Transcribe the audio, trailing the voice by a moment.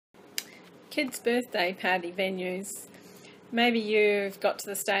kids' birthday party venues. Maybe you've got to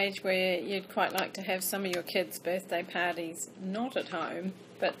the stage where you'd quite like to have some of your kids' birthday parties not at home,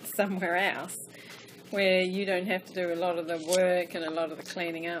 but somewhere else, where you don't have to do a lot of the work and a lot of the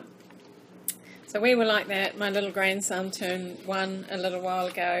cleaning up. So we were like that. My little grandson turned 1 a little while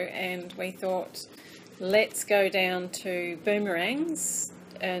ago, and we thought, let's go down to Boomerangs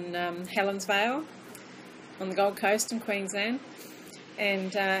in Helensvale on the Gold Coast in Queensland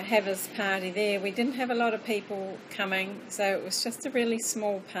and have his party there. We didn't have a lot of people coming, so it was just a really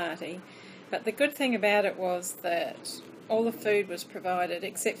small party. But the good thing about it was that all the food was provided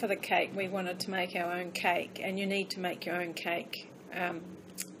except for the cake. We wanted to make our own cake, and you need to make your own cake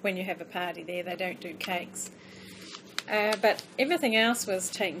when you have a party there. They don't do cakes. But everything else was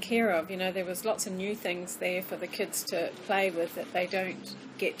taken care of. You know, there was lots of new things there for the kids to play with that they don't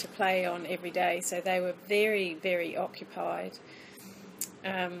get to play on every day. So they were very, very occupied.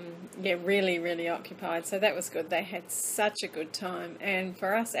 Yeah, really, really occupied. So that was good. They had such a good time. And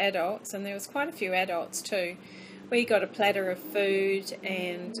for us adults, and there was quite a few adults too, we got a platter of food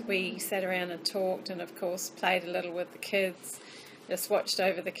and we sat around and talked and of course played a little with the kids, just watched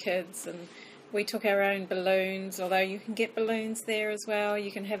over the kids, and we took our own balloons, although you can get balloons there as well.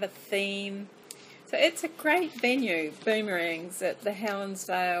 You can have a theme. So it's a great venue, Boomerangs, at the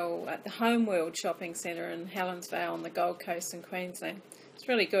Helensvale, at the Homeworld Shopping Centre in Helensvale on the Gold Coast in Queensland. It's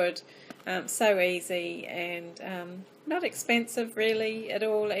really good, so easy and not expensive really at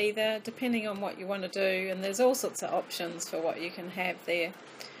all either, depending on what you want to do. And there's all sorts of options for what you can have there,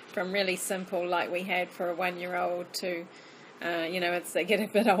 from really simple like we had for a 1-year-old to you know, as they get a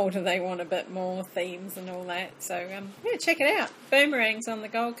bit older, they want a bit more themes and all that. So, yeah, check it out. Boomerangs on the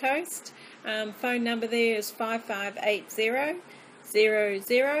Gold Coast. Phone number there is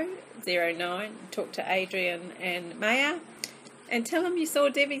 5580-0009. Talk to Adrian and Maya and tell them you saw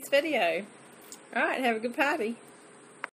Debbie's video. All right, have a good party.